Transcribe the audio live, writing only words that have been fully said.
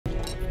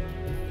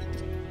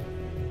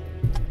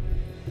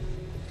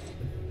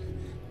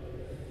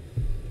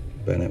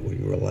Bennet, will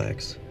you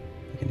relax?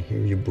 I can hear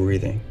you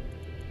breathing.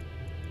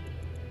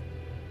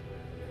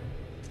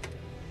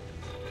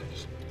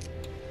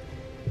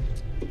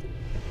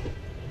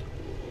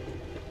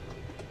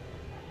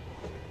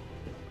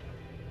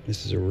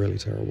 This is a really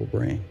terrible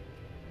brain.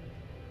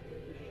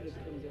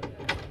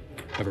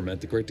 Ever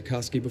met the great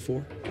DeKosky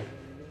before?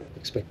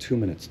 Expect 2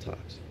 minutes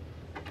tops.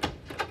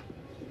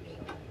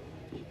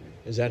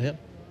 Is that him?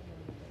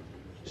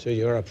 So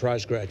you're a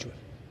prize graduate.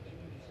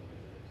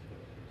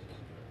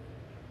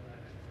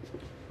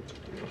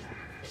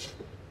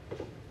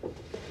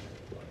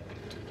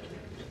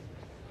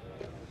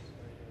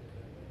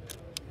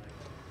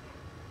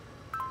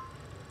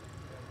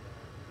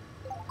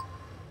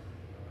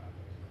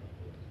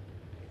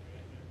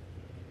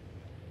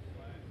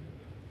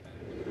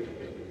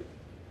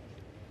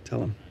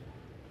 Tell him.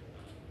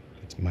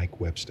 It's Mike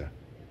Webster.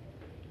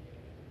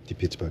 The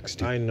Pittsburgh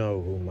Steve. I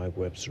know who Mike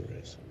Webster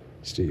is.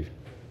 Steve,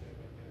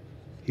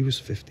 he was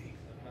 50.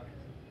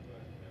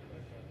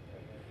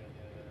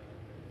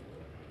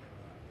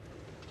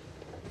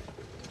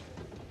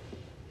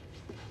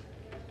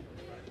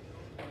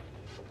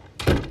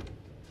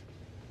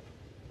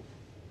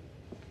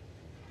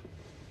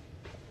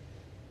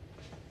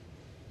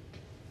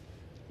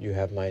 You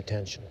have my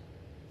attention.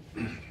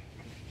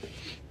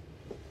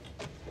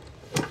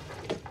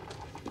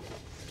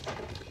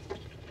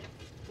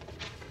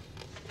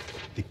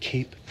 The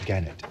Cape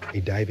Gannet,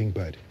 a diving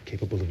bird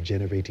capable of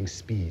generating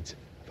speeds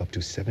of up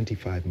to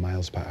 75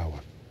 miles per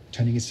hour,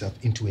 turning itself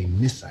into a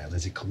missile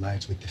as it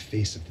collides with the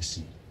face of the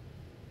sea.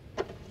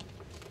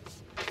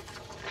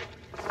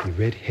 The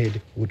red-head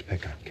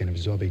woodpecker can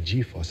absorb a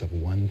G-force of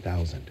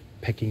 1,000,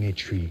 pecking a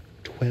tree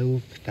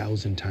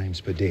 12,000 times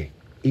per day,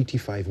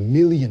 85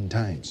 million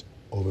times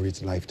over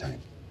its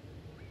lifetime.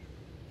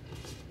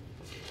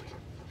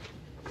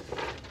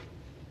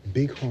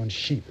 Bighorn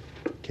sheep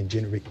can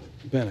generate...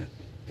 Bennet.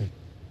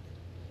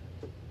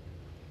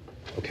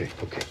 Okay.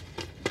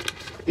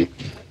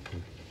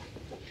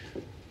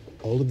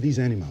 All of these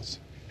animals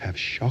have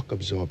shock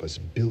absorbers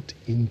built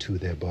into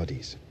their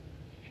bodies.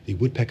 The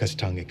woodpecker's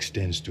tongue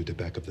extends through the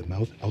back of the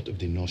mouth, out of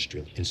the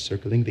nostril,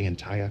 encircling the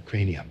entire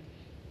cranium.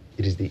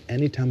 It is the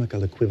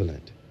anatomical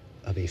equivalent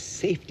of a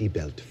safety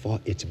belt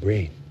for its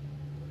brain.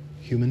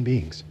 Human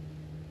beings,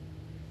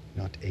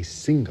 not a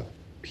single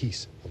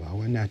piece of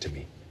our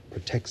anatomy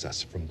protects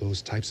us from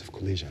those types of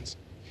collisions.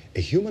 A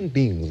human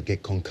being will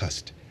get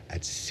concussed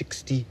at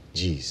 60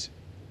 Gs.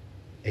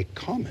 A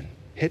common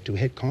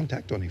head-to-head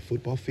contact on a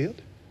football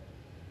field,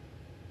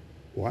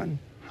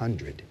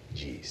 100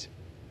 Gs.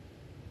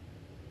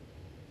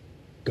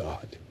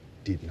 God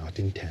did not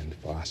intend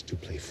for us to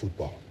play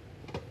football.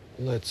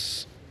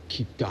 Let's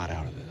keep God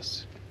out of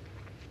this.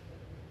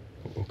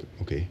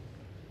 Okay.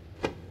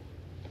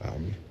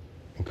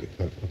 Okay.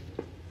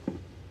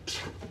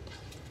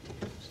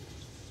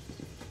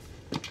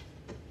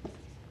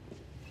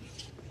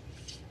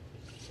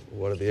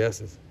 What are the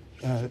S's?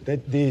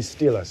 The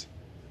Steelers.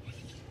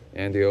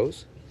 And the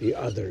O's? The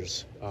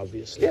others,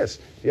 obviously. Yes,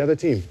 the other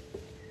team.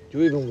 Do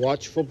you even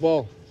watch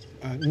football?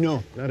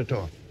 No, not at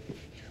all.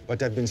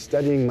 But I've been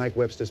studying Mike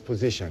Webster's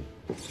position.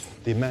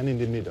 The man in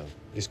the middle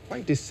is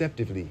quite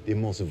deceptively the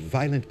most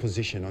violent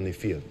position on the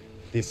field.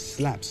 The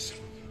slaps,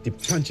 the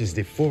punches,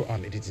 the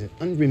forearm, it is an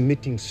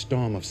unremitting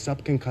storm of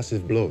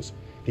subconcussive blows.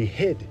 The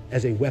head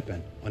as a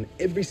weapon on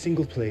every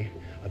single play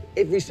of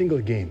every single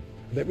game,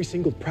 of every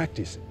single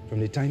practice from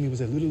the time he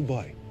was a little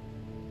boy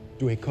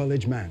to a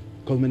college man,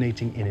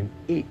 culminating in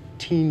an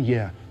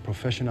 18-year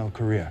professional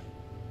career.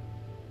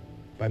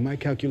 By my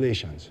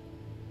calculations,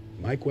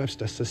 Mike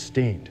Webster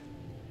sustained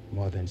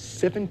more than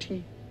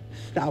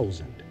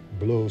 70,000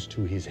 blows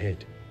to his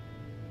head.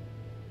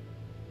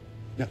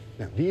 Now,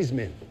 these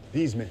men,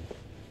 these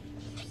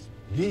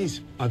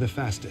are the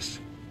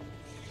fastest.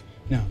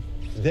 Now,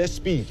 their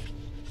speed,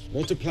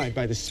 multiplied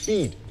by the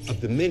speed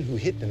of the men who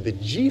hit them, the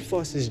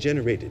G-forces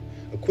generated,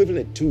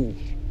 equivalent to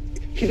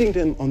hitting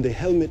them on the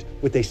helmet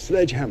with a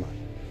sledgehammer.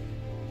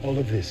 All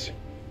of this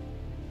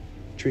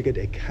triggered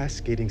a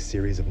cascading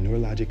series of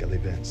neurological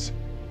events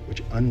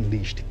which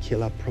unleashed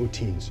killer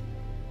proteins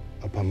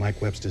upon Mike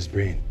Webster's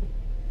brain.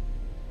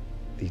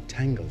 The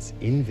tangles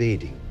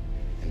invading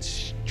and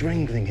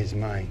strangling his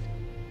mind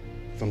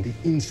from the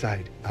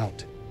inside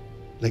out,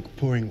 like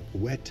pouring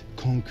wet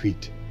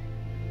concrete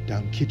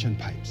down kitchen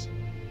pipes.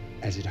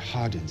 As it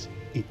hardens,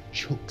 it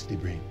chokes the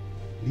brain,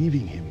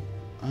 leaving him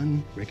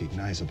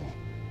unrecognizable,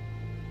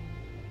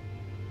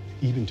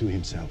 even to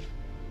himself.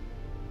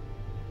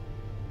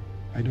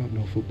 I don't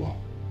know football.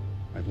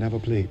 I've never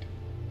played.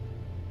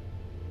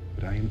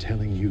 But I am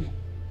telling you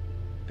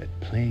that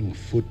playing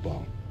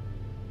football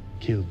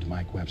killed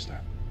Mike Webster.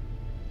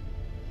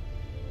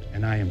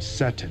 And I am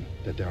certain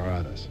that there are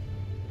others.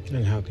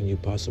 And how can you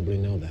possibly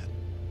know that?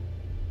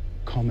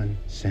 Common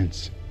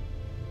sense.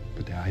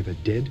 But they're either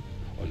dead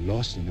or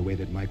lost in the way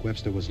that Mike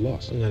Webster was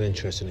lost. I'm not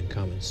interested in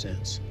common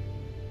sense.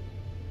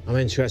 I'm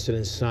interested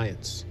in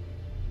science.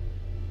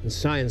 And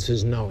science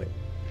is knowing.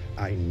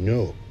 I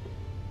know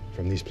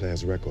from these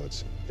players'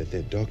 records that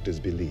their doctors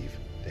believe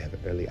they have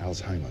early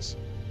Alzheimer's.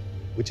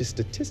 which is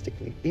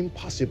statistically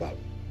impossible.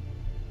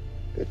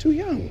 They're too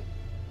young.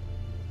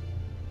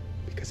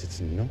 Because it's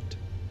not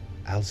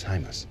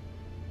Alzheimer's.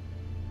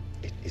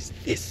 It is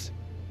this.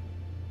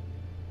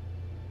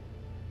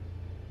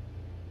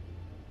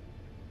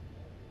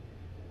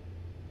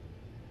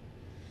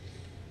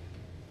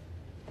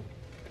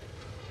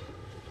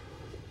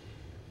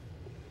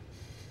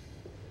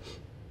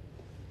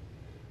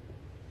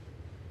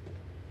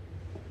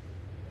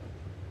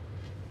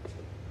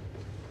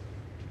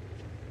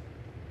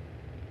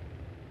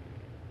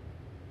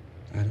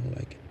 I don't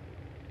like it.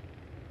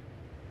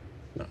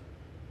 No.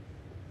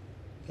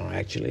 No,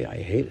 actually,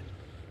 I hate it.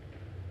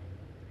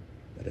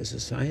 But as a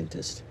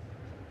scientist,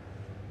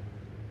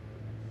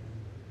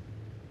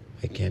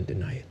 I can't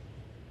deny it.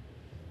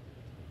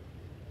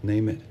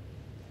 Name it.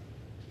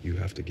 You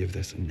have to give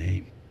this a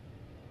name.